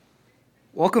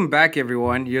Welcome back,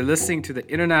 everyone. You're listening to the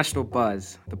International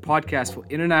Buzz, the podcast for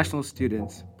international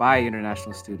students by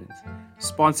international students,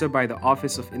 sponsored by the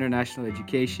Office of International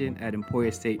Education at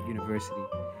Emporia State University.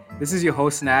 This is your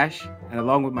host, Nash, and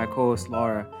along with my co-host,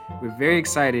 Laura, we're very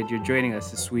excited you're joining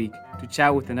us this week to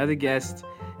chat with another guest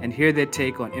and hear their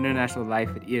take on international life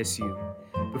at ESU.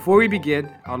 Before we begin,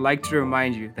 I would like to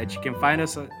remind you that you can find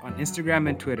us on Instagram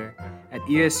and Twitter at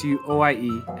ESU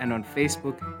OIE and on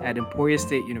Facebook at Emporia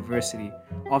State University,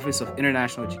 Office of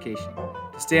International Education,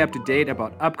 to stay up to date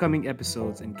about upcoming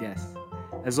episodes and guests.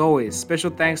 As always, special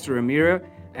thanks to Ramiro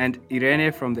and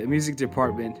Irene from the music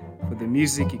department for the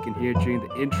music you can hear during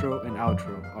the intro and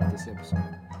outro of this episode.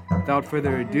 Without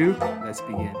further ado, let's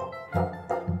begin.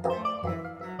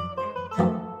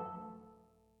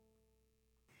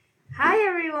 Hi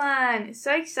everyone!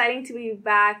 So exciting to be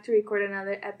back to record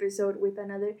another episode with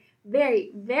another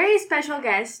very, very special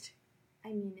guest. I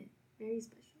mean it, very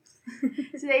special.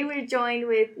 Today we're joined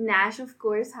with Nash, of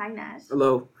course. Hi Nash.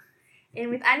 Hello. And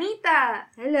with Anita.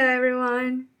 Hello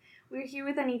everyone. We're here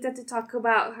with Anita to talk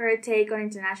about her take on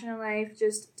international life,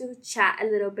 just to chat a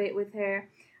little bit with her.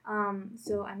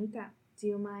 So Anita, do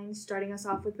you mind starting us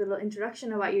off with a little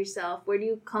introduction about yourself? Where do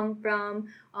you come from?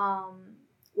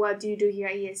 What do you do here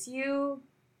at ESU?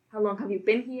 How long have you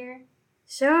been here?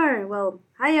 Sure. Well,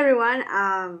 hi everyone.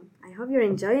 I hope you're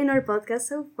enjoying our podcast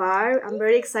so far. I'm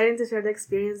very excited to share the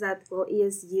experience that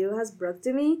ESU has brought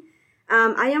to me.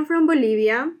 I am from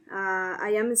Bolivia.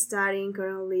 I am studying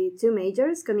currently 2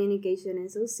 majors, communication and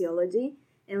sociology.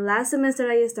 And last semester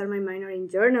I started my minor in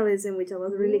journalism, which I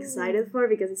was really excited for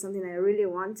because it's something I really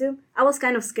want to. I was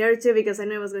kind of scared too because I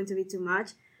knew it was going to be too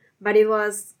much, but it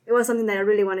was something that I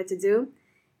really wanted to do.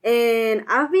 And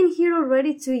I've been here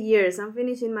already 2 years. I'm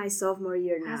finishing my sophomore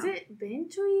year now. Has it been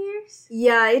 2 years?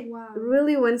 Yeah, it Wow.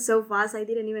 really went so fast. I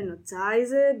didn't even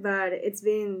notice it, but it's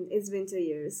been 2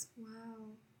 years. Wow.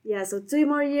 Yeah, so 2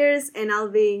 more years, and I'll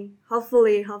be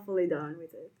hopefully done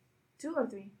with it. 2 or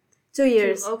 3? 2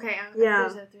 years. 2. Okay. Yeah.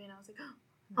 I said 3 and I was like,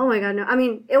 Oh my god, no. I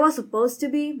mean, it was supposed to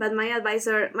be, but my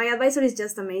advisor is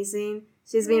just amazing.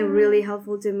 She's been really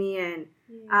helpful to me, and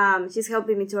she's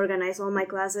helping me to organize all my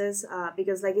classes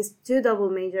because like it's 2 double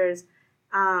majors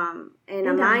and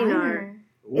a minor.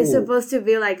 It's supposed to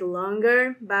be like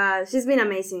longer, but she's been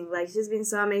amazing. Like she's been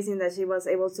so amazing that she was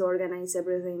able to organize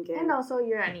everything. And also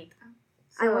you're Anita.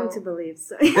 I want to believe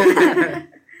so.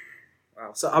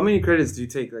 Wow. So how many credits do you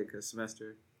take like a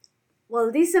semester? Well,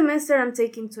 this semester I'm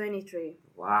taking 23.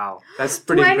 Wow. That's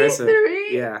pretty impressive.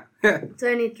 23? Yeah.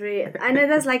 23. I know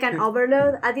that's like an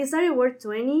overload. At the start it were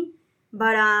 20,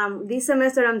 but this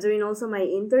semester I'm doing also my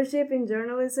internship in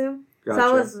journalism. Gotcha. So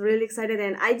I was really excited,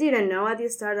 and I didn't know at the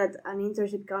start that an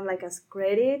internship count like as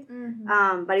credit.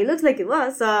 Mm-hmm. But it looks like it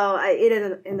was, so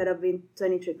it ended up being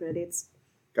 23 credits.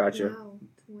 Gotcha. Wow,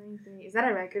 23. Is that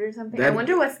a record or something? I That-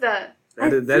 wonder what's the...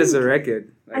 That is a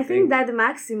record. I think that the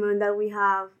maximum that we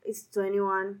have is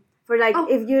 21. For like, Oh.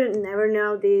 if you never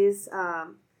know this,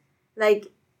 like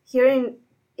here in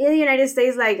the United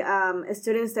States, like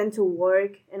students tend to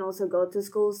work and also go to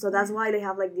school, so that's why they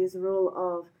have like this rule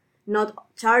of not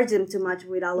charge them too much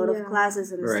with a lot of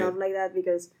classes and Right. stuff like that,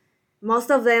 because most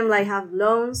of them like have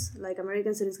loans, like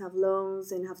American students have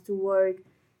loans and have to work,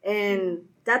 and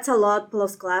that's a lot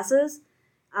plus classes.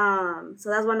 So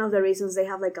that's one of the reasons they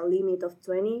have like a limit of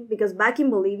 20, because back in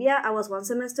Bolivia I was 1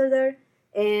 semester there,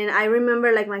 and I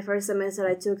remember like my first semester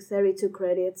I took 32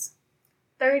 credits.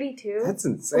 32? That's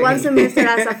insane. 1 semester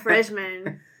as a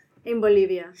freshman in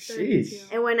Bolivia. Sheesh.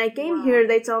 And when I came Wow. here,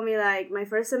 they told me like my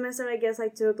first semester I guess I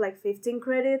took like 15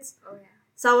 credits. Oh, yeah.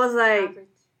 So I was like, Average.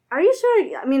 are you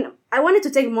sure? I mean, I wanted to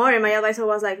take more, and my advisor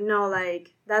was like, no,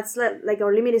 like that's like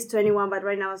our limit is 21, but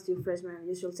right now it's still freshman.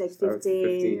 You should take 15. Start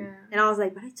 15. Yeah. And I was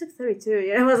like, but I took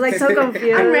 32. And I was like so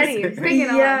confused. I'm ready. Bring it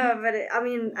on. Yeah, but I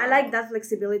mean, I like that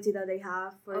flexibility that they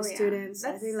have for Oh, yeah. students. I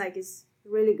That's- think like it's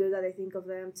really good that they think of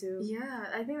them too. Yeah,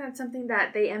 I think that's something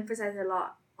that they emphasize a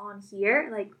lot on here,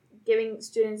 like giving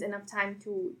students enough time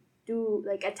to do,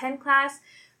 like, attend class,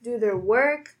 do their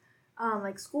work,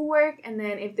 like schoolwork, and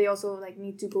then if they also like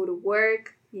need to go to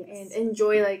work Yes. and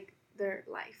enjoy like their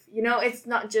life. You know, it's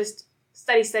not just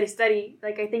study.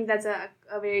 Like I think that's a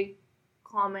very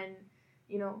common,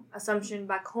 you know, assumption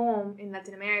back home in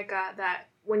Latin America, that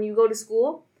when you go to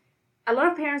school, a lot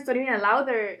of parents don't even allow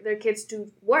their kids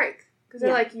to work, because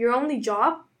they're like, your only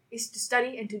job is to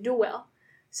study and to do well.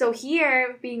 So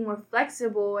here, being more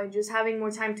flexible and just having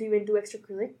more time to even do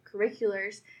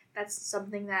extracurriculars, that's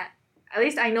something that, at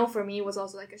least I know for me, was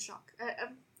also like a shock.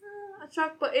 a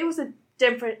shock, but it was a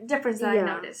difference that I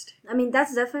noticed. I mean,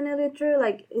 that's definitely true.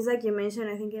 Like, it's like you mentioned,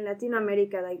 I think in Latin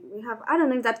America, like, we have, I don't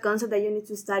know, that concept that you need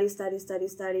to study.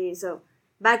 So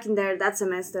back in there, that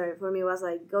semester for me was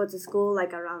like, go to school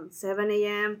like around 7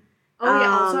 a.m. Oh,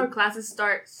 yeah, also our classes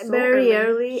start so very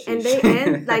early and they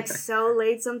end like so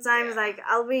late sometimes. Like,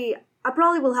 I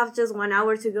probably will have just 1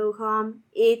 hour to go home,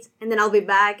 eat, and then I'll be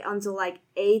back until like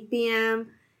 8 p.m.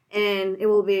 and it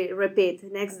will be repeat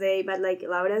next day. But like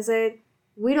Laura said,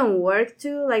 we don't work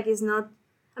too. Like, it's not,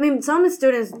 I mean, some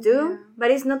students do, but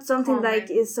it's not something common.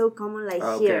 like it's so common like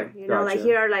here. You know, like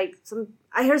here are like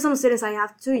I hear some students I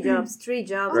have 2 jobs, 3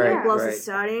 jobs, like, plus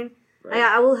studying. Right.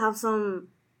 I will have some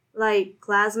like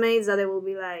classmates that they will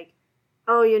be like,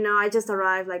 oh, you know, I just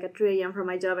arrived like at 3 a.m. from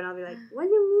my job, and I'll be like, what do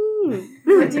you mean?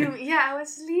 What do you mean? Yeah, I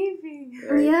was sleeping.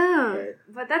 Right. Yeah. Right.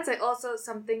 But that's like also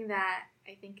something that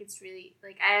I think it's really,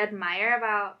 like, I admire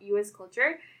about U.S.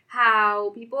 culture, how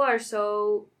people are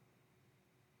so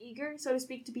eager, so to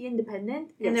speak, to be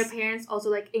independent, and their parents also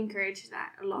like encourage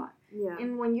that a lot. Yeah.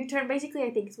 And when you turn, basically,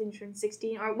 I think it's when you turn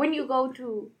 16, or when you go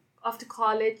off to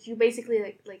college, you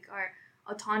basically like are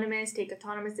autonomous, take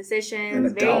autonomous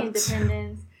decisions, very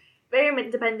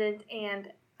independent,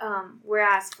 and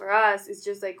whereas for us, it's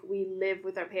just like we live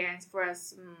with our parents for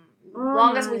as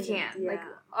long as we can. Yeah. Like,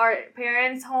 our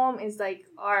parents' home is like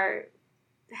our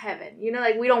heaven, you know,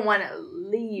 like we don't want to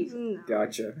leave. No.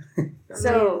 Gotcha.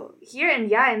 So here and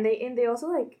they also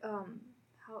like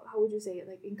how would you say it,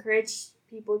 like encourage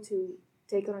people to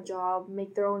take on a job,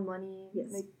 make their own money,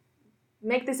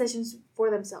 make decisions for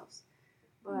themselves.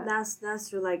 But That's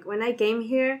true. Like, when I came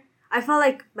here, I felt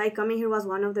like by coming here was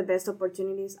one of the best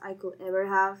opportunities I could ever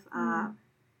have.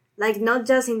 Like, not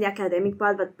just in the academic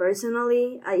part, but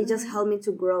personally, it just helped me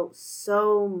to grow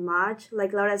so much.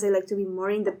 Like Laura said, like, to be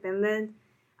more independent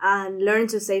and learn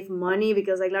to save money,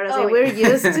 because like Laura said, we're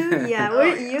used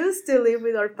to live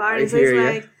with our parents. So it's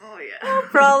like, no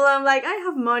problem. Like, I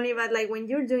have money, but like when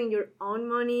you're doing your own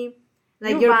money,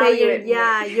 like you're paying,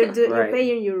 you're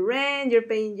paying your rent, you're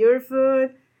paying your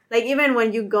food. Like, even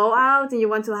when you go out and you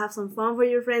want to have some fun for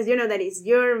your friends, you know that it's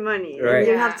your money. Right. And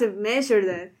you have to measure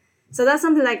that. So that's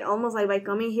something like almost like by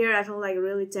coming here, I feel like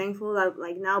really thankful that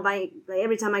like now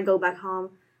every time I go back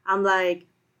home, I'm like,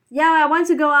 yeah, I want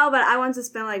to go out, but I want to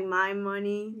spend like my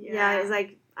money. Yeah, it's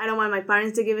like I don't want my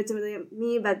parents to give it to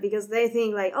me, but because they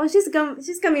think like, oh, she's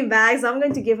coming back, so I'm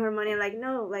going to give her money. I'm like,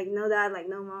 no dad, like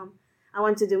no mom, I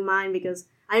want to do mine because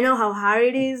I know how hard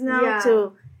it is now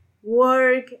to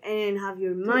work and have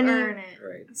your money. To earn it.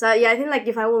 Right. So yeah, I think like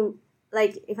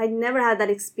if I never had that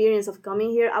experience of coming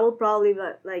here, I will probably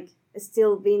like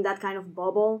still be in that kind of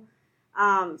bubble.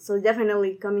 So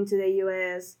definitely coming to the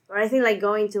US, or I think like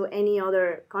going to any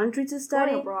other country to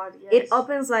study, Going abroad, yes. it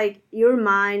opens like your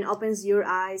mind, opens your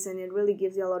eyes, and it really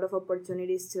gives you a lot of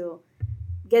opportunities to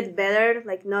get better.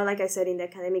 Like, not like I said in the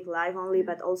academic life only,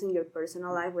 but also in your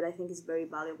personal life, what I think is very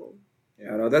valuable.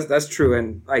 Yeah, no, that's true,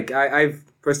 and like I've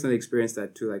personally experienced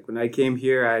that too. Like, when I came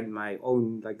here, I had my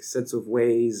own like sets of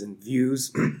ways and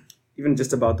views, even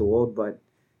just about the world. But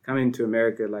coming to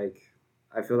America, like,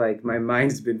 I feel like my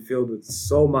mind's been filled with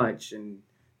so much and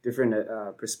different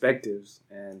perspectives,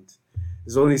 and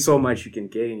there's only so much you can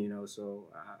gain, you know. So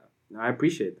I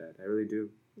appreciate that. I really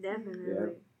do. Definitely.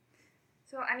 Yeah.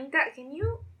 So, Anita,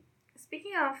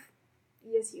 speaking of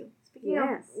ESU,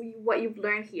 of what you've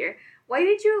learned here, why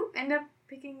did you end up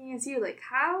picking ESU? Like,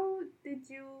 how did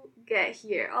you get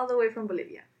here all the way from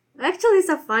Bolivia? Actually, it's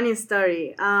a funny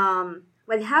story.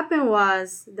 What happened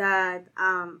was that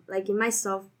like in my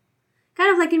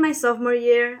sophomore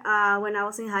year, when I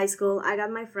was in high school, I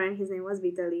got my friend, his name was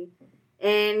Vitaly,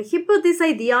 and he put this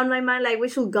idea on my mind, like, we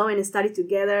should go and study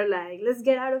together, like, let's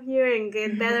get out of here and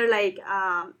get better, like,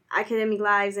 academic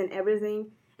lives and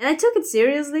everything. And I took it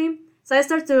seriously. So I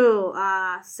started to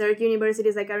search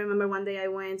universities. Like, I remember one day I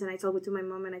went and I talked to my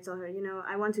mom and I told her, you know,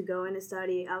 I want to go and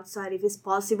study outside if it's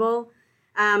possible.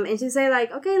 And she said,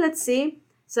 like, okay, let's see.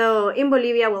 So in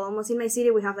Bolivia, well, almost in my city,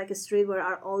 we have like a street where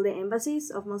are all the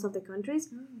embassies of most of the countries.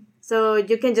 So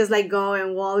you can just like go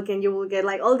and walk and you will get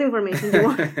like all the information you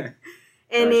want.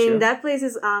 And in that place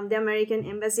is the American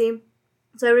embassy.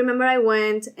 So I remember I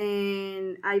went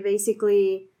and I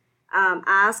basically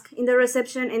asked in the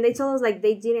reception, and they told us like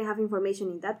they didn't have information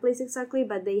in that place exactly,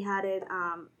 but they had it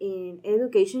in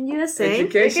Education USA.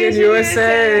 Education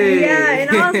USA. Yeah, and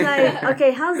I was like,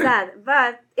 okay, how's that?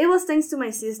 But it was thanks to my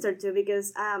sister too,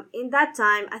 because in that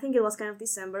time, I think it was kind of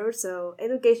December or so,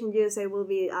 Education USA will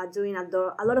be doing a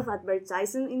lot of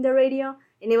advertising in the radio,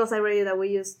 and it was a radio that we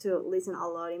used to listen a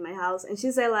lot in my house. And she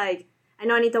said like, I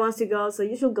know Anita wants to go, so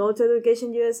you should go to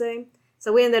Education USA.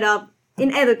 So we ended up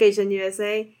in Education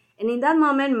USA. And in that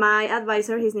moment, my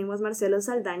advisor, his name was Marcelo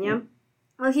Saldaña,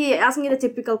 well, he asked me the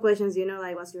typical questions,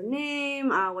 like what's your name,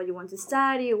 what you want to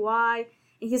study, why.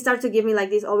 And he started to give me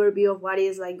like this overview of what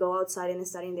is like go outside and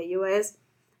study in the US.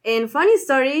 And funny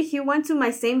story, he went to my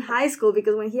same high school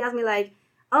because when he asked me like,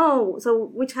 oh,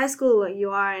 so which high school you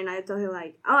are? And I told him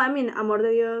like, oh, I'm in Amor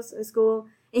de Dios school.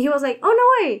 And he was like, oh,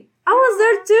 no way, I was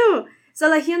there too. So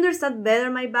like he understood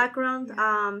better my background.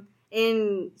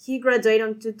 And he graduated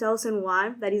in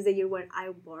 2001. That is the year when I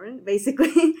was born,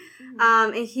 basically.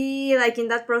 And he, like, in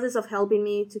that process of helping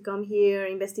me to come here,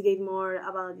 investigate more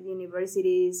about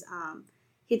universities,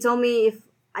 he told me if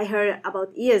I heard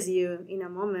about ESU in a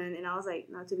moment. And I was like,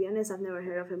 no, to be honest, I've never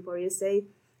heard of Emporia State.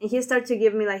 And he started to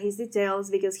give me, like, his details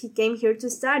because he came here to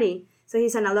study. So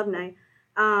he's an alumni.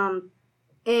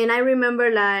 And I remember,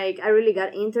 like, I really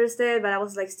got interested, but I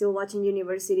was, like, still watching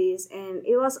universities. And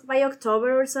it was by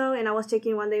October or so, and I was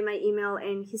checking one day my email,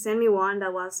 and he sent me one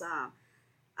that was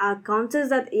a contest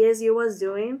that ESU was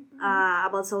doing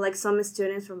about select some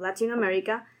students from Latin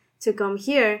America to come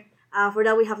here. For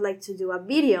that, we have, like, to do a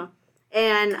video.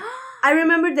 And I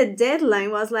remember the deadline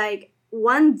was, like,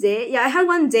 one day. Yeah, I had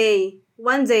one day.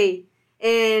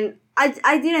 And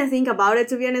I didn't think about it,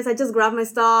 to be honest. I just grabbed my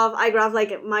stuff. I grabbed,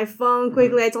 like, my phone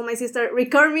quickly. I told my sister,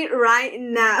 record me right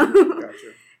now. Gotcha.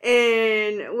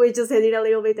 And we just edited a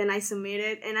little bit and I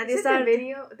submitted. And at Is this it the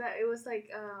video that it was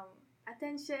like,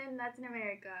 attention, Latin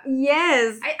America?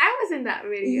 Yes. I was in that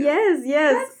video. Yes.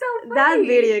 That's so funny. That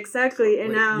video, exactly.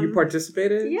 And Wait, you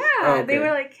participated? Yeah. Oh, okay. They were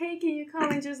like, hey, can you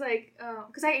come and just like,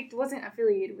 because I wasn't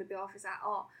affiliated with the office at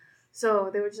all.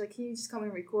 So they were just like, can you just come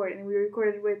and record? And we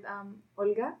recorded with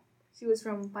Olga. She was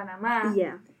from Panama.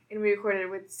 Yeah. And we recorded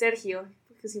with Sergio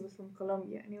because he was from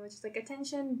Colombia. And it was just like,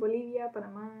 attention, Bolivia,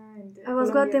 Panama, and I was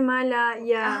Colombia. Guatemala,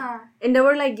 yeah. Uh-huh. And they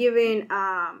were like giving,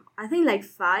 I think like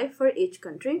 5 for each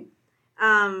country.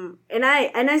 And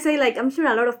I say like, I'm sure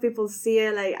a lot of people see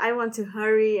it, like I want to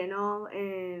hurry and all.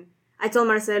 And I told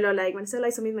Marcelo, like, Marcelo, I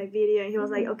submit my video. And he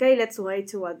was like, okay, let's wait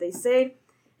to what they say.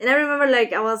 And I remember,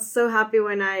 like, I was so happy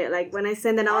when I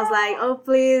sent it. I was like, oh,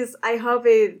 please, I hope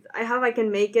I can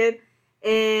make it.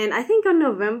 And I think on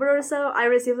November or so, I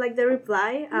received, like, the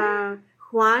reply.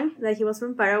 Juan, like, he was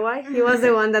from Paraguay. He was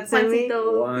the one that sent me.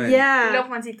 Juancito. Yeah. We love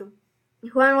Juancito.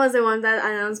 Juan was the one that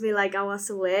announced me, like, I was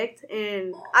selected.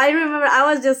 And I remember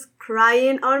I was just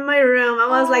crying on my room. I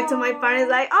was, like, to my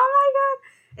parents, like, oh, my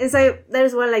God. And so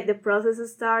there's when, like, the process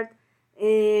start.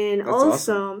 And That's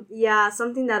also, awesome. yeah,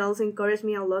 something that also encouraged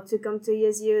me a lot to come to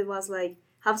ESU was like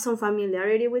have some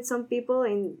familiarity with some people,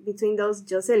 and between those,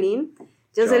 Jocelyn,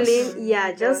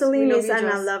 Jocelyn is an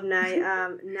alumni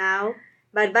now,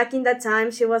 but back in that time,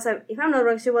 she was, if I'm not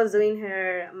wrong, she was doing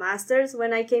her master's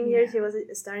when I came here. She was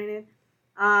starting it,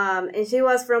 and she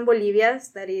was from Bolivia,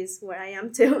 that is where I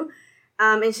am too.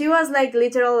 And she was like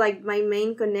literal, like my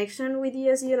main connection with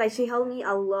ESU. Like she helped me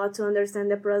a lot to understand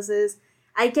the process.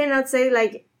 I cannot say,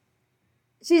 like,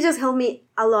 she just helped me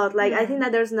a lot. Like, I think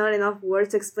that there's not enough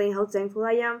words to explain how thankful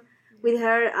I am with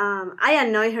her. I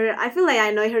annoy her. I feel like I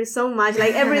annoy her so much.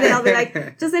 Like, every day I'll be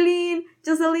like, Jocelyn.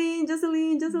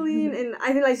 And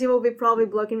I feel like she will be probably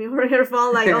blocking me for her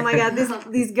phone. Like, oh my God,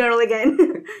 this girl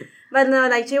again. But no,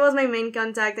 like, she was my main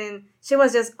contact, and she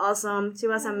was just awesome. She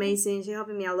was amazing. She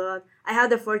helped me a lot. I had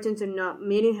the fortune to not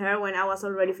meeting her when I was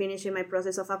already finishing my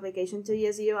process of application to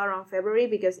ESU around February,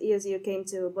 because ESU came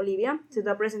to Bolivia to do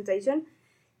a presentation.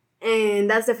 And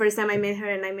that's the first time I met her,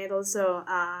 and I met also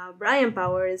Brian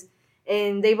Powers.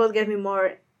 And they both gave me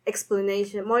more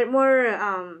explanation,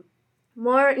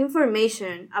 more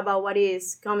information about what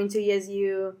is coming to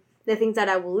ESU, the things that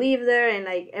I will leave there, and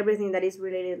like everything that is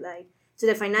related, like, to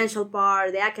the financial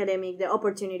part, the academic, the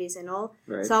opportunities and all.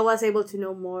 Right. So I was able to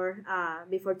know more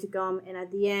before to come. And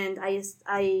at the end,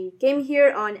 I came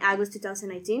here on August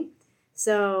 2019.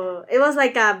 So it was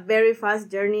like a very fast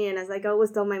journey. And as like I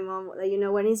always tell my mom, like,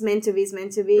 when it's meant to be, it's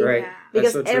meant to be. Right. Yeah.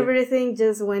 Because so true. everything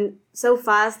just went so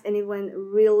fast, and it went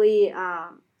really,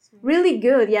 really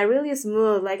good. Yeah, really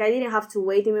smooth. Like I didn't have to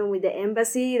wait even with the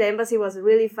embassy. The embassy was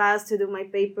really fast to do my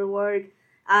paperwork.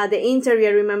 The interview,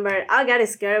 I remember, I got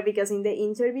scared because in the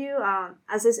interview,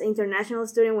 as an international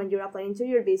student, when you're applying to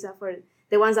your visa, for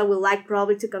the ones that would like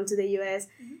probably to come to the US,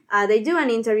 they do an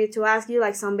interview to ask you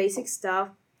like some basic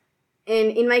stuff.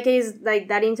 And in my case, like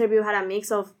that interview had a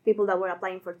mix of people that were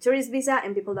applying for tourist visa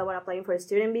and people that were applying for a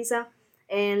student visa.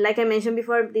 And like I mentioned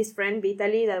before, this friend,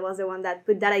 Vitaly, that was the one that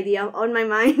put that idea on my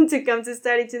mind to come to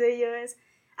study to the US.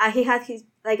 He had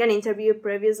an interview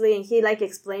previously, and he like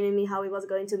explaining me how it was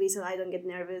going to be, so I don't get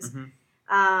nervous.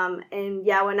 And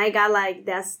yeah, when I got like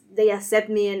they accept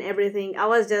me and everything, I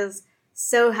was just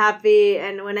so happy.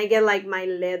 And when I get like my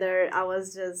letter, I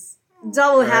was just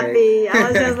double Right. happy. I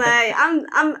was just like,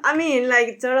 I mean,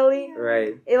 like totally.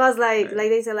 Right. It was like Right. like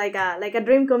they said, like a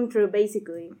dream come true,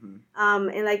 basically. Mhm.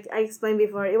 And like I explained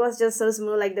before, it was just so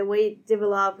smooth. Like the way it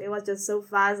developed, it was just so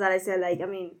fast that I said, like, I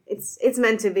mean, it's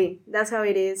meant to be. That's how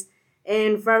it is.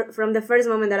 And from the first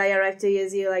moment that I arrived to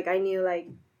USU, like I knew like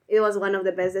it was one of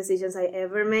the best decisions I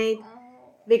ever made,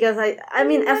 because I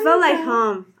mean I felt like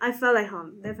home. I felt like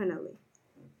home, definitely.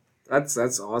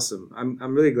 That's awesome.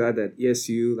 I'm really glad that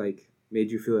ESU like made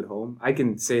you feel at home. I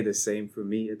can say the same for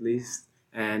me at least.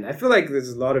 And I feel like there's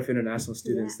a lot of international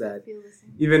students that Feel the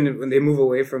same. even when they move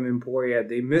away from Emporia,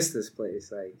 they miss this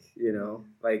place. Like, you know,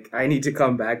 like I need to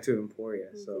come back to Emporia.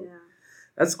 So Yeah.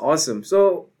 that's awesome.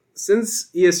 So since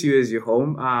ESU is your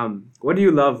home, what do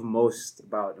you love most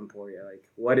about Emporia? Like,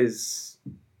 what is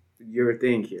your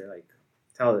thing here? Like,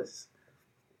 tell us.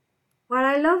 What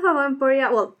I love about Emporia,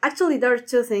 well, actually, there are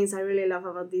two things I really love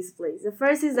about this place. The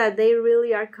first is that they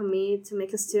really are committed to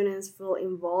make students feel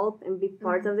involved and be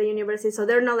part of the university. So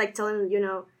they're not like telling,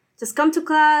 just come to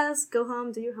class, go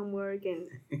home, do your homework, and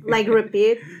like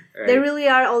repeat. They Right? really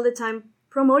are all the time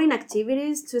promoting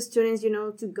activities to students,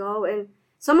 to go. And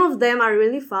some of them are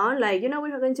really fun. Like,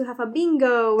 we're going to have a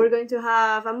bingo, we're going to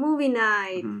have a movie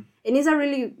night. Mhm. And it's a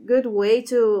really good way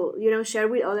to, share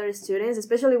with other students,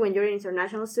 especially when you're an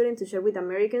international student, to share with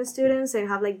American students and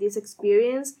have like this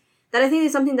experience that I think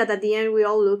is something that at the end we're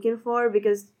all looking for,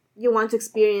 because you want to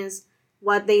experience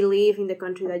what they live in the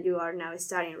country that you are now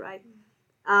studying, right?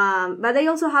 But they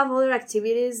also have other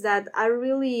activities that are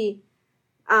really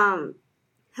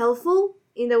helpful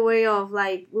in the way of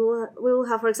like we'll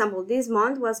have, for example, this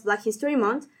month was Black History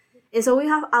Month, and so we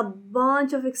have a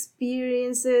bunch of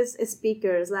experiences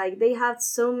speakers. Like they had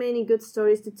so many good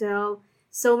stories to tell,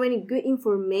 so many good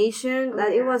information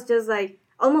that it was just like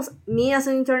almost me as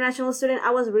an international student,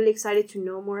 I was really excited to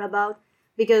know more about,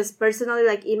 because personally,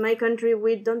 like in my country,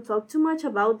 we don't talk too much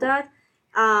about that.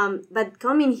 But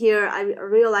coming here, I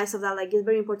realized of that like it's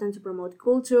very important to promote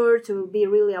culture, to be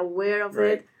really aware of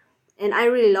Right. it. And I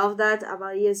really love that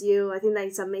about ESU. I think that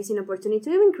it's an amazing opportunity to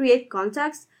even create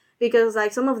contacts, because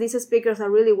like some of these speakers are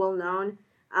really well known.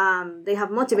 They have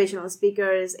motivational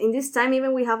speakers. In this time,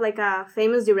 even we have like a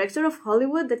famous director of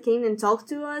Hollywood that came and talked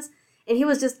to us, and he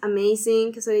was just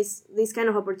amazing. So it's these kind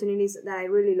of opportunities that I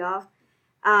really love.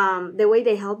 The way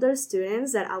they help their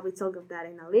students, that I will talk of that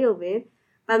in a little bit.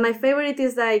 But my favorite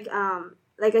is like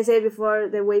I said before,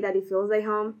 the way that it feels like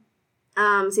home.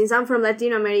 Since I'm from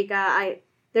Latin America,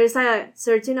 there's a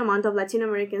certain amount of Latin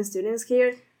American students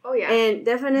here. Oh yeah. And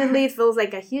definitely it feels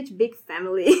like a huge big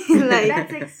family. Like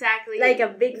That's exactly like a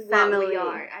big what family. we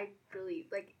are. I believe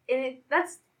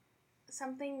that's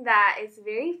something that is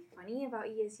very funny about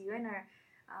ESU and our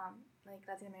like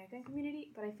Latin American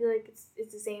community. But I feel like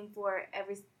it's the same for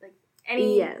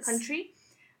any Yes. country.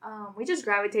 We just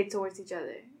gravitate towards each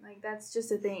other. Like that's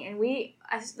just a thing, and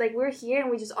we're here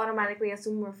and we just automatically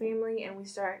assume we're family, and we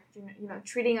start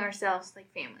treating ourselves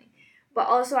like family. But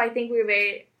also, I think we're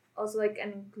very also like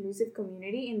an inclusive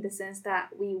community in the sense that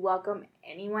we welcome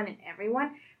anyone and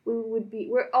everyone.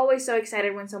 We're always so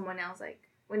excited when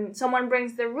someone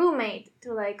brings their roommate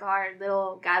to like our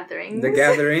little gatherings. The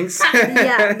gatherings.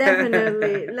 Yeah,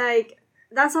 definitely. Like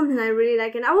that's something I really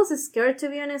like, and I was scared, to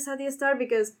be honest, at the start,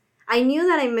 because I knew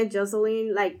that I met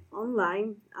Jocelyn like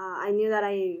online. I knew that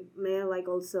I met like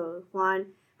also Juan,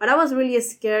 but I was really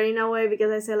scared in a way,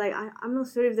 because I said like I'm not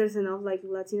sure if there's enough like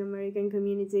Latin American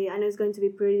community. I know it's going to be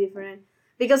pretty different,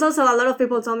 because also a lot of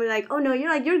people told me like, oh no,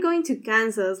 you're going to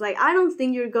Kansas. Like I don't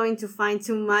think you're going to find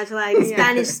too much like Yeah.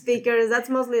 Spanish speakers. That's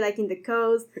mostly like in the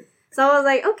coast. So I was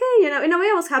like, okay, in a way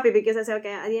I was happy, because I said,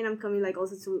 okay, at the end I'm coming like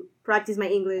also to practice my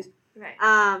English.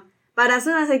 Right. But as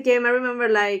soon as I came, I remember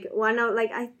like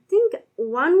I think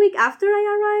 1 week after I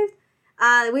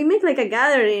arrived, we make like a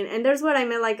gathering, and there's where I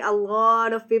met like a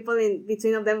lot of people, in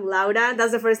between of them Laura.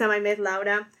 That's the first time I met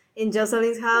Laura in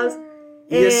Jocelyn's house.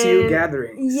 ESU And-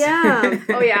 gatherings. Yeah.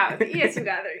 Oh yeah, the ESU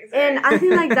gatherings. And I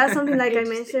feel like that's something like I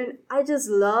Interesting. mentioned, I just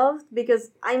loved,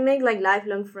 because I make like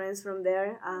lifelong friends from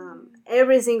there.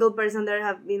 Every single person there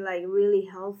have been like really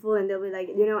helpful, and they'll be like,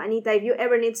 Anita, if you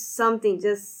ever need something,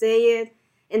 just say it,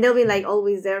 and they'll be like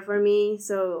always there for me.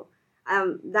 So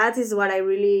that is what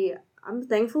I'm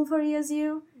thankful for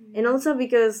ESU, and also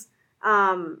because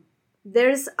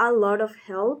there's a lot of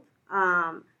help.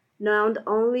 Not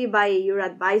only by your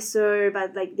advisor,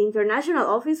 but like the international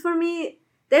office for me,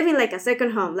 they've been like a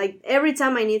second home. Like every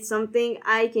time I need something,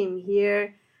 I came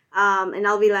here, and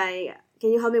I'll be like,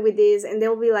 can you help me with this? And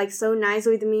they'll be like so nice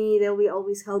with me. They'll be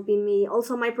always helping me.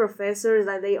 Also my professors,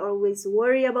 that they always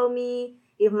worry about me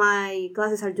if my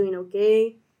classes are doing okay,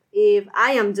 if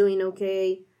I am doing okay.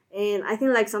 And I think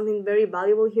like something very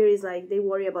valuable here is like they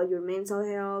worry about your mental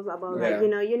health, about like, Yeah. you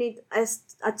know, you need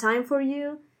a time for you.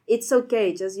 It's okay,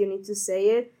 just you need to say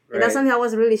it. And that's Right. something I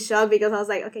was really shocked because I was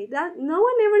like, okay, that no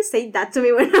one ever said that to me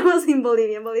when I was in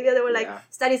Bolivia. In Bolivia, they were like, Yeah.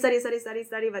 study, study, study, study,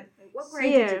 study. But Like, what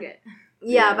grade did here, you get?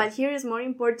 yeah, Yeah. but here is more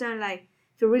important, like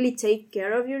to really take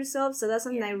care of yourself. So that's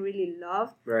something Yeah. I really love.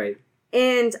 Right.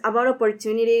 And about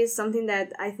opportunities, something that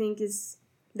I think is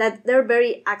that they're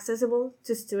very accessible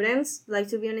to students. Like,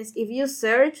 to be honest, if you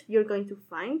search, you're going to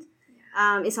find.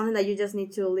 It's something that you just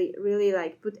need to really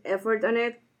like put effort on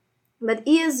it. But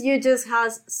ESU just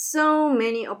has so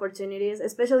many opportunities,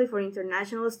 especially for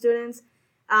international students.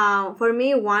 For me,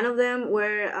 one of them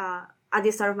were at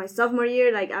the start of my sophomore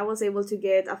year, like I was able to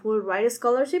get a full ride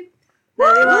scholarship.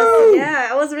 That it was, yeah,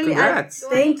 I was really Congrats.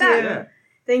 thank you. Yeah.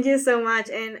 Thank you so much.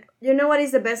 And you know what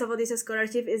is the best about this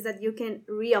scholarship is that you can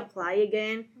reapply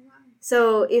again.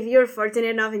 So if you're fortunate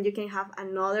enough and you can have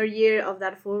another year of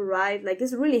that full ride, like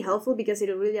it's really helpful because it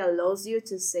really allows you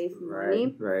to save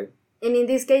money. Right. And in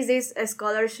this case, this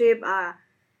scholarship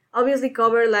obviously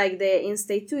covered like the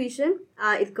in-state tuition.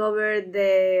 It covered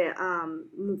the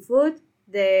food,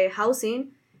 the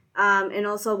housing, and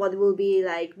also what will be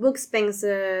like book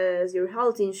expenses, your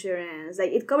health insurance.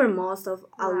 Like it covered most of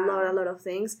a lot of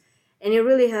things, and it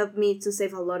really helped me to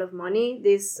save a lot of money.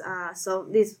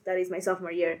 That is my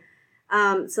sophomore year.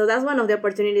 So that's one of the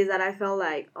opportunities that I felt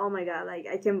like, oh my god, like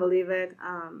I can't believe it.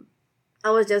 I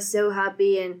was just so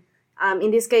happy. And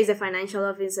in this case, the financial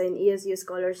office and ESU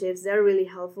scholarships, they're really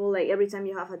helpful. Like every time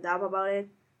you have a doubt about it,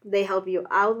 they help you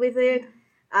out with it.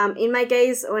 In my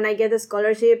case, when I get the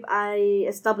scholarship, I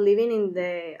stopped living in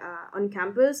the on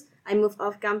campus. I moved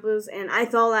off campus, and I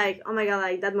thought like, oh my god,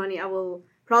 like that money I will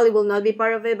not be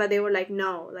part of it. But they were like,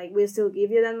 no, like we'll still give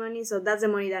you that money. So that's the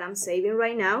money that I'm saving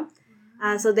right now.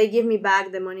 So they give me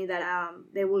back the money that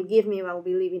they will give me if I will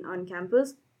be living on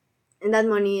campus, and that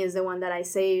money is the one that I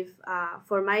save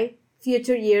for my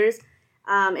future years.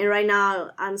 And right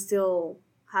now I'm still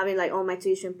having like all my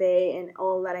tuition pay, and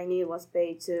all that I need was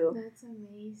paid too. That's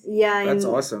amazing. Yeah, That's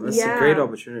and awesome. That's yeah. a great Can you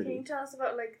opportunity. tell us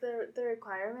about like the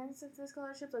requirements of the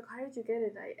scholarship? Like, how did you get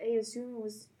it? I assume it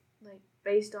was like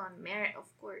based on merit, of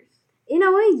course. In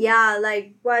a way, yeah.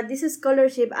 Like what this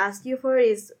scholarship asks you for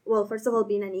is, well, first of all,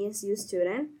 being an ESU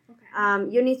student. Okay.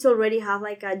 You need to already have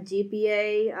like a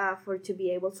GPA for to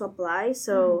be able to apply.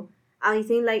 So I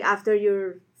think like after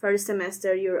your first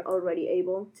semester, you're already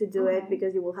able to do it Okay.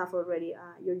 because you will have already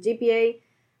your GPA.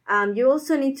 You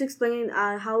also need to explain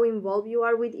how involved you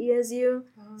are with ESU.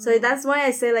 So that's why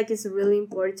I say like it's really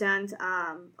important.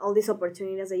 All these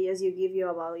opportunities that ESU give you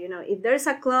about, you know, if there's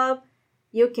a club,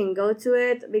 you can go to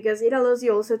it because it allows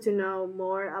you also to know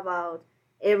more about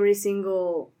every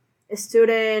single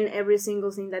student, every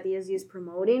single thing that ESU is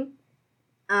promoting.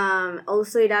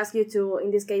 Also, it asks you to,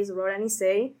 in this case, write an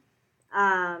essay.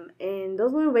 And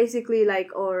those were basically like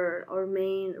our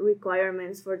main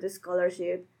requirements for the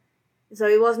scholarship. So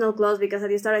it was no close because at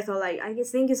the start I thought like, I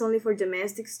just think it's only for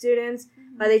domestic students.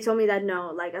 But they told me that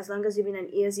no, like as long as you've been an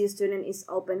ESU student, it's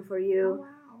open for Oh, you.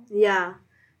 wow. Yeah.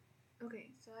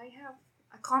 Okay, so I have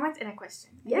a comment and a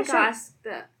question. Yeah, I think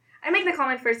sure. I make the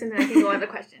comment first and then I can go on the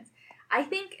questions. I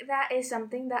think that is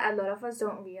something that a lot of us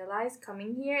don't realize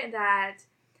coming here, that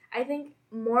I think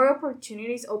more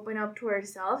opportunities open up to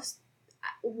ourselves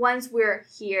once we're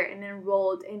here and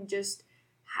enrolled and just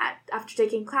after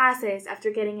taking classes, after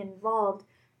getting involved.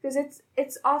 Because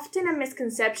it's often a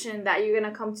misconception that you're going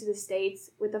to come to the States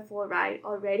with a full ride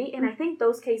already. And I think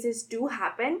those cases do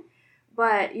happen.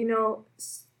 But, you know,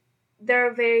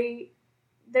 they're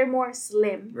more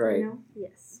slim. Right. You know?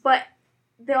 Yes. But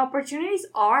the opportunities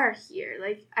are here.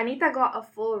 Like, Anita got a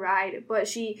full ride. But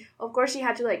she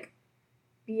had to, like,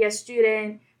 be a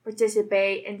student,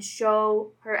 participate, and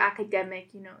show her academic,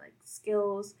 you know, like,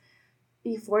 skills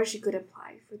before she could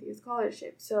apply for the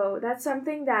scholarship. So that's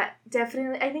something that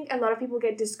definitely, I think a lot of people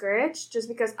get discouraged just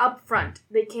because up front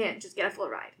they can't just get a full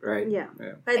ride. Right. Yeah.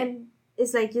 Yeah. But And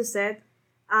it's like you said,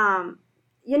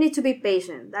 you need to be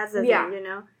patient. That's the Yeah. thing, you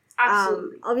know.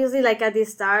 absolutely. Obviously, like at the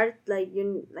start, like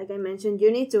I mentioned,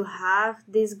 you need to have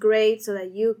this grade so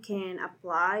that you can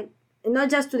apply, and not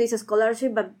just to this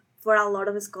scholarship, but for a lot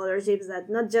of scholarships that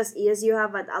not just ESU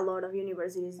have, but a lot of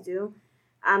universities do.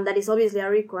 That is obviously a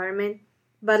requirement.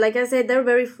 But like I said, they're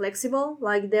very flexible.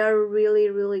 Like they're really,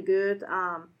 really good.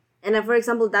 And for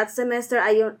example, that semester,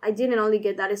 I didn't only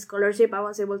get that scholarship. I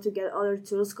was able to get other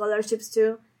 2 scholarships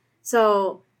too.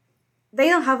 So they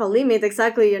don't have a limit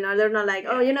exactly, you know. They're not like,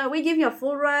 oh, you know, we give you a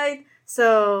full ride,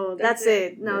 so that's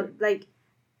it. No, Yeah. like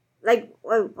like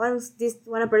once this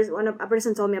a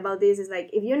person told me about this is like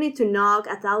if you need to knock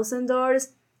 1,000 doors,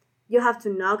 you have to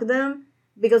knock them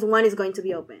because one is going to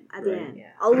be open at the end.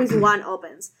 Yeah. Always one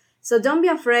opens. So don't be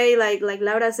afraid. Like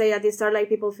Laura said at the start, like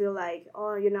people feel like,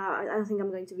 oh, I don't think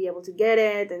I'm going to be able to get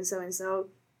it, and so and so.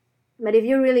 But if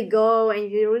you really go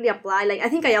and you really apply, like I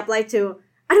think I applied to,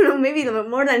 I don't know, maybe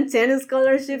more than 10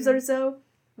 scholarships or so,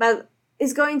 but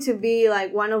it's going to be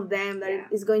like one of them that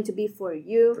is going to be for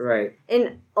you. Right.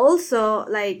 And also,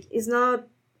 like, it's not,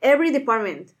 every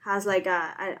department has like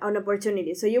an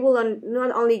opportunity. So you will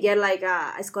not only get like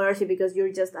a scholarship because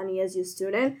you're just an ESU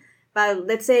student, but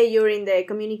let's say you're in the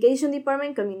communication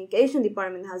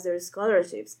department has their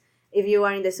scholarships. If you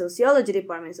are in the sociology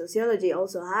department, sociology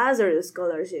also has their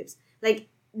scholarships. Like,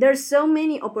 there's so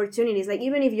many opportunities. Like,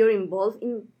 even if you're involved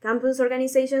in campus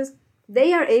organizations,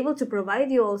 they are able to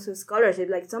provide you also scholarship.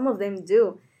 Like, some of them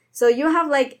do. So you have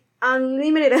like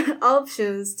unlimited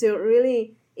options to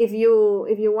really, if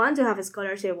you want to have a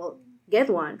scholarship, well, get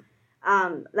one.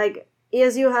 Like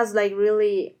ESU has like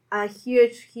really a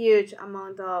huge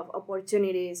amount of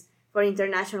opportunities for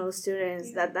international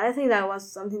students. That I think that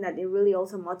was something that it really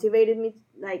also motivated me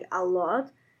like a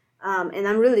lot. And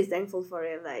I'm really thankful for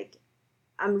it. Like,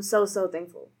 I'm so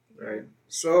thankful. Right.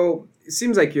 So it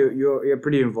seems like you're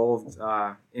pretty involved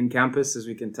in campus, as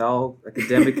we can tell,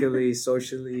 academically,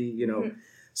 socially,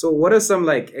 So what are some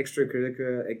like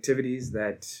extracurricular activities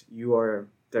that you are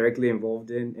directly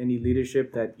involved in? Any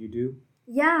leadership that you do?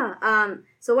 Yeah.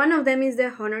 So one of them is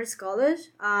the Honors College.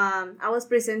 I was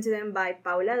presented to them by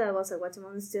Paula, that was a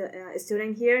Guatemalan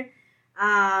student here.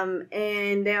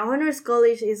 And the Honors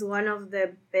College is one of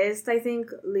the best, I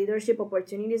think, leadership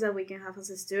opportunities that we can have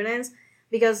as students,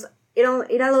 because it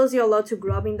allows you a lot to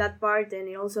grow up in that part, and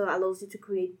it also allows you to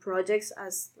create projects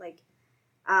as like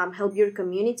help your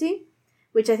community,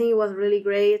 which I think was really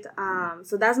great.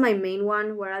 So that's my main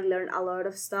one, where I learned a lot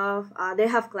of stuff. They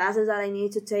have classes that I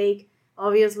need to take,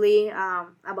 obviously,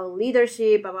 about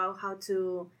leadership, about how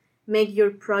to make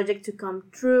your project to come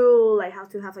true, like how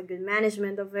to have a good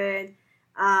management of it.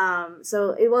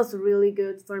 So it was really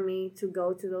good for me to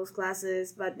go to those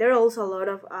classes. But there are also a lot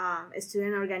of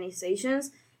student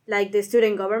organizations, like the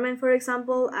student government, for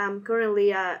example.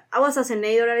 Currently, I was a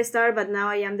senator at the start, but now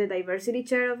I am the diversity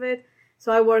chair of it.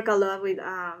 So I work a lot with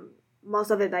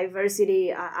most of the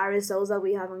diversity RSOs that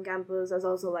we have on campus, as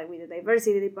also like with the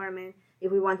diversity department.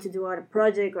 If we want to do a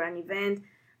project or an event,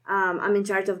 I'm in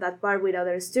charge of that part with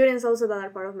other students also that are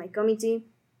part of my committee.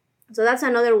 So that's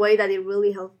another way that it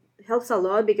really helps a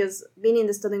lot, because being in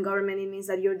the student government, it means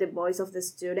that you're the voice of the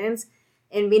students,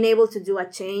 and being able to do a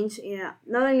change,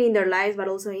 not only in their lives, but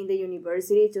also in the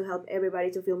university, to help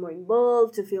everybody to feel more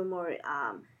involved, to feel more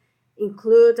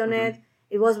included on it.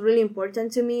 It was really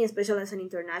important to me, especially as an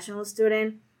international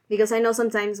student, because I know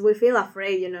sometimes we feel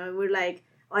afraid, we're like,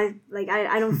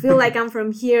 I don't feel like I'm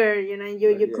from here, and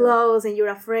you're close and you're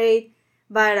afraid.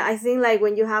 But I think like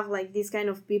when you have like these kind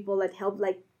of people that help,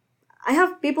 like I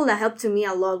have people that helped to me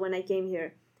a lot when I came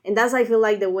here. And that's, I feel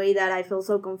like, the way that I feel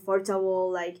so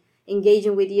comfortable, like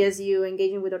engaging with ESU,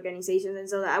 engaging with organizations. And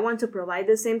so I want to provide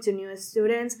the same to new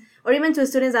students, or even to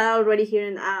students that are already here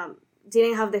and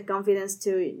didn't have the confidence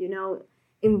to,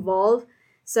 involve.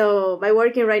 So by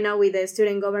working right now with the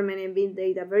student government and being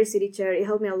the diversity chair, it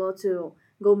helped me a lot to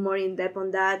go more in depth on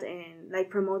that and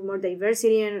like promote more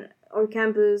diversity in our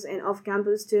campus and off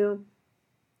campus too.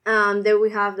 Then we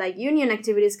have like Union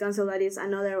Activities Council, that is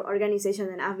another organization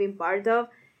that I've been part of.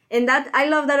 And that I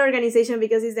love that organization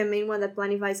because it's the main one that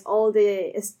planifies all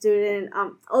the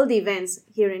all the events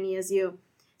here in ESU.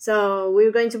 So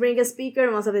we're going to bring a speaker.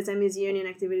 Most of the time is Union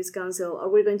Activities Council, or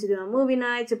we're going to do a movie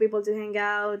night to people to hang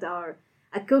out, or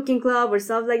a cooking club or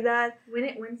stuff like that. Win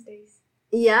It Wednesdays.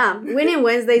 Yeah, Winning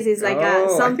Wednesdays is like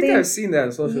something. I think I've seen that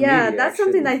on social media. Yeah, that's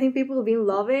something that I think people have been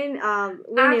loving.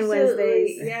 Winning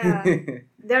Wednesdays. Yeah.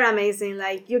 They're amazing.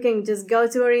 Like, you can just go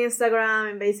to our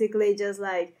Instagram and basically just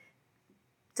like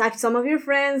tag some of your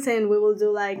friends, and we will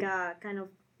do like a kind of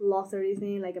lottery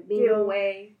thing, like a bingo.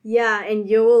 Giveaway. Yeah, and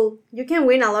you can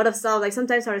win a lot of stuff. Like,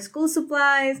 sometimes are school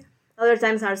supplies, other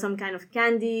times are some kind of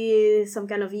candy, some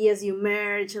kind of ESU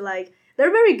merch. Like,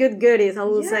 they're very good goodies, I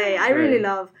will say. I really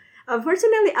love.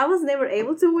 Unfortunately, I was never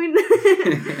able to win,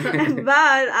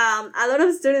 but a lot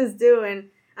of students do. And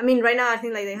I mean, right now I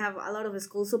think like they have a lot of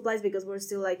school supplies because we're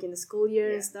still like in the school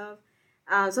year and stuff.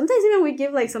 Sometimes even we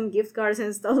give like some gift cards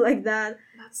and stuff like that.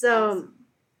 That's awesome.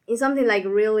 It's something like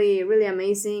really, really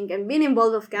amazing. And being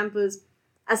involved with campus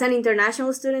as an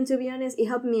international student, to be honest, it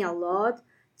helped me a lot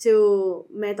to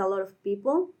meet a lot of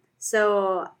people.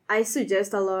 So I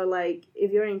suggest a lot, like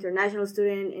if you're an international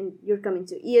student and you're coming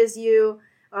to ESU,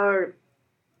 or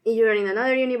you're in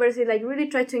another university, like really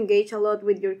try to engage a lot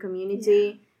with your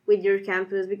community, with your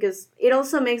campus, because it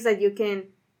also makes that you can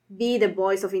be the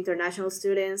voice of international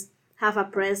students, have a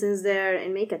presence there,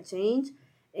 and make a change.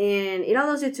 And it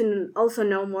allows you to also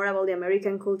know more about the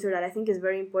American culture, that I think is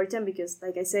very important, because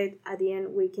like I said, at the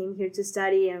end we came here to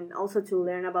study and also to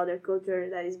learn about their culture.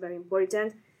 That is very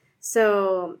important.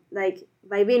 So like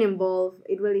by being involved,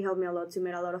 it really helped me a lot to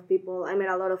meet a lot of people. I met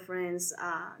a lot of friends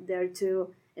there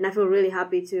too, and I feel really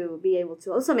happy to be able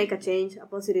to also make a change, a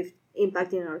positive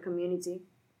impact in our community.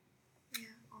 Yeah,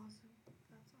 awesome.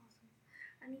 That's awesome.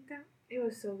 Anita, it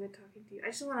was so good talking to you. I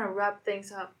just want to wrap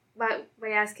things up by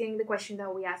asking the question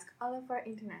that we ask all of our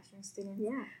international students.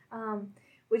 Yeah.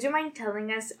 Would you mind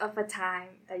telling us of a time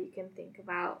that you can think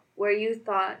about where you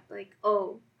thought like,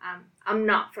 oh, I'm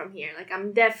not from here. Like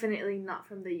I'm definitely not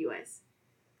from the U.S.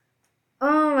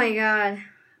 Oh my god.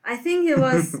 I think it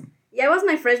was it was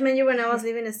my freshman year when I was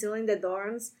living still in the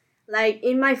dorms. Like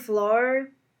in my floor,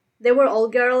 they were all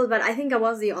girls, but I think I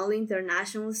was the only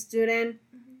international student.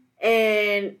 Mm-hmm.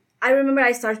 And I remember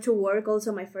I started to work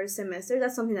also my first semester.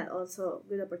 That's something that also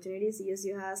good opportunities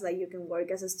ESU has. Like you can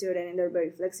work as a student and they're very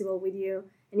flexible with you.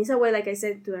 And it's a way, like I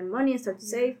said, to earn money and start to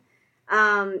save.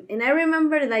 And I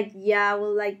remember like,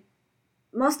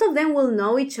 most of them will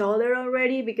know each other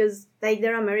already, because like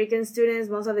they're American students.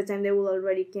 Most of the time they will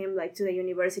already came like to the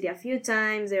university a few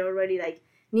times. They already like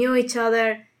knew each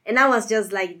other. And I was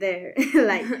just like there,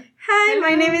 like, hi,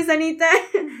 my name is Anita.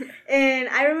 And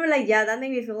I remember like, that made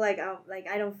me feel like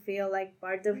I don't feel like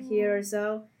part of here or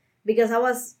so, because it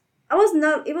was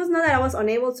not that I was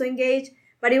unable to engage,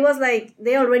 but it was like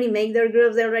they already make their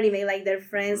groups, they already make like their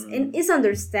friends, and it's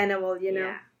understandable, you know.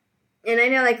 Yeah. And I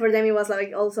know like for them it was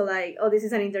like also like, oh, this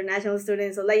is an international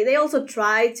student, so like they also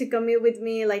tried to commute with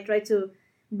me, like try to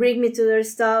bring me to their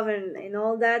stuff and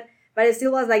all that. But it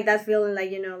still was like that feeling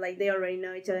like, you know, like they already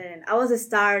know each other, and I was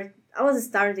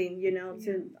starting, you know,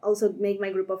 to also make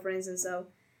my group of friends. And so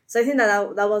I think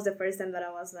that was the first time that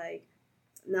I was like,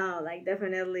 no, like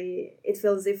definitely it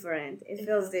feels different. It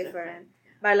feels different.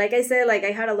 But like I said, like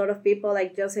I had a lot of people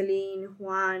like Jocelyn,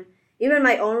 Juan, even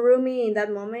my own roomie in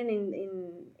that moment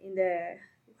in the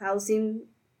housing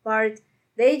part,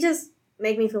 they just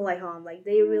make me feel like home. Like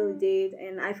they really did,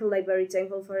 and I feel like very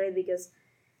thankful for it, because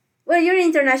well, you're an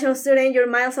international student, you're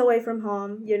miles away from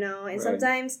home, you know, and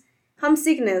sometimes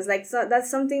homesickness, like, so that's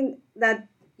something that,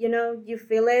 you know, you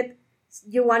feel it,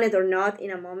 you want it or not,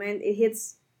 in a moment. It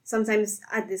hits sometimes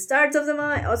at the start of the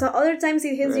month, also other times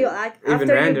it hits you like after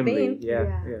randomly, you've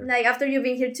been, like after you've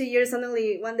been here 2 years,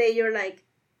 suddenly one day you're like,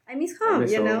 I miss home,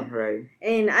 you know? Right.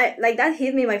 And I, like, that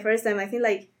hit me my first time. I think,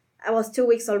 like, I was 2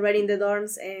 weeks already in the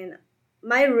dorms, and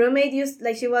my roommate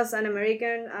she was an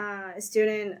American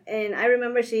student, and I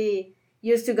remember she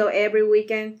used to go every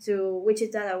weekend to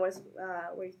Wichita, that was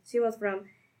where she was from.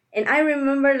 And I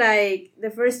remember like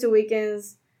the first 2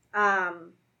 weekends,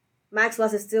 Max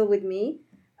was still with me,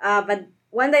 but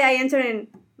one day I entered and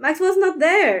Max was not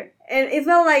there, and it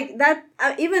felt like that,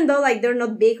 even though like they're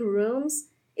not big rooms,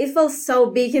 it felt so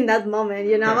big in that moment,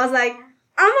 you know. I was like,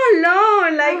 I'm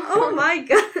alone, like, oh my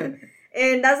god.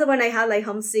 And that's when I had like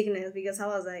homesickness, because I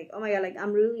was like, oh my god, like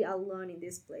I'm really alone in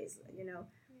this place, you know.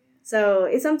 So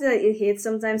it's something that it hits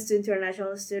sometimes to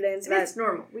international students. But it's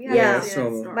normal. It's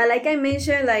normal. But like I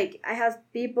mentioned, like I have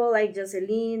people like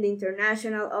Jocelyn, the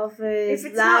international office, if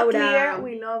it's Laura. Not clear,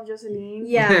 we love Jocelyn.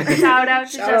 Yeah. Shout out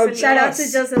to Jocelyn. Shout out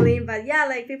to Jocelyn. But yeah,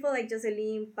 like people like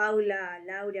Jocelyn, Paula,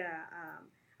 Laura,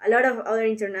 a lot of other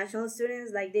international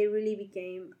students, like they really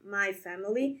became my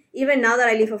family. Even now that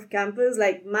I live off campus,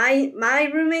 like my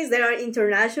roommates, they are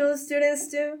international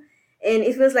students too. And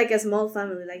it feels like a small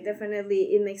family. Like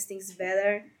definitely it makes things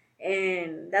better.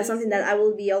 And that's something that I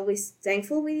will be always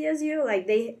thankful with ESU. Like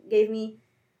they gave me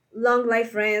long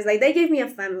life friends. Like they gave me a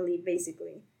family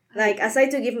basically. Like aside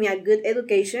to give me a good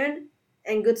education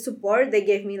and good support, they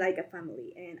gave me like a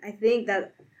family. And I think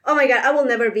that, oh my god, I will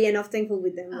never be enough thankful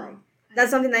with them. Like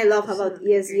that's something I love about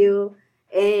ESU.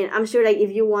 And I'm sure like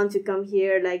if you want to come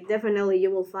here, like definitely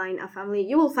you will find a family.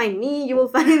 You will find me, you will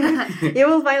find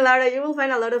Laura, you will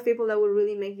find a lot of people that will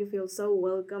really make you feel so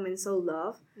welcome and so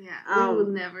loved. Yeah, we will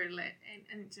never let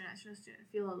an international student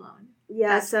feel alone.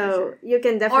 Yeah, that's so sure. You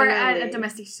can definitely, or a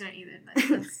domestic student either.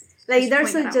 That's like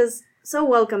they're just so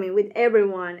welcoming with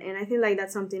everyone, and I think like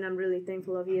that's something I'm really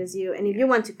thankful of ESU. And if you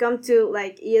want to come to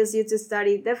like ESU to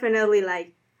study, definitely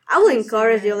like I will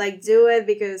encourage you, like do it,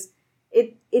 because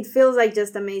it feels like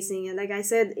just amazing. And like I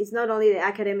said, it's not only the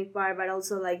academic part, but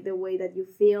also like the way that you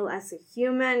feel as a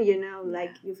human, you know,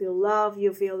 like you feel love,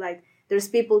 you feel like there's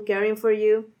people caring for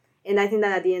you. And I think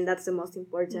that at the end, that's the most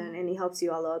important, and it helps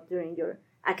you a lot during your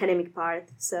academic part.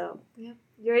 So Yep.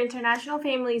 Your international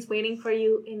family is waiting for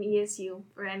you in ESU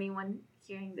for anyone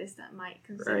hearing this that might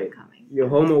consider Right. coming. You're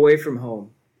home away from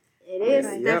home. it is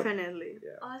Right. Yep. definitely.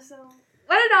 Awesome.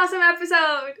 What an awesome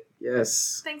episode.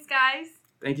 Yes. Thanks, guys.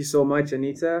 Thank you so much,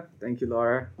 Anita. Thank you,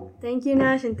 Laura. Thank you,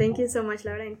 Nash, and thank you so much,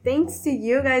 Laura. And thanks to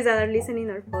you guys that are listening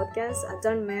to our podcast.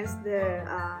 Don't miss the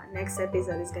next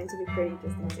episode. It's going to be pretty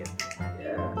interesting too.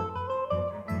 Yeah.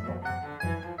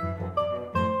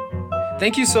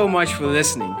 Thank you so much for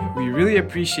listening. We really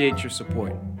appreciate your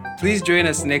support. Please join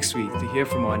us next week to hear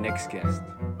from our next guest.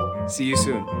 See you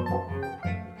soon.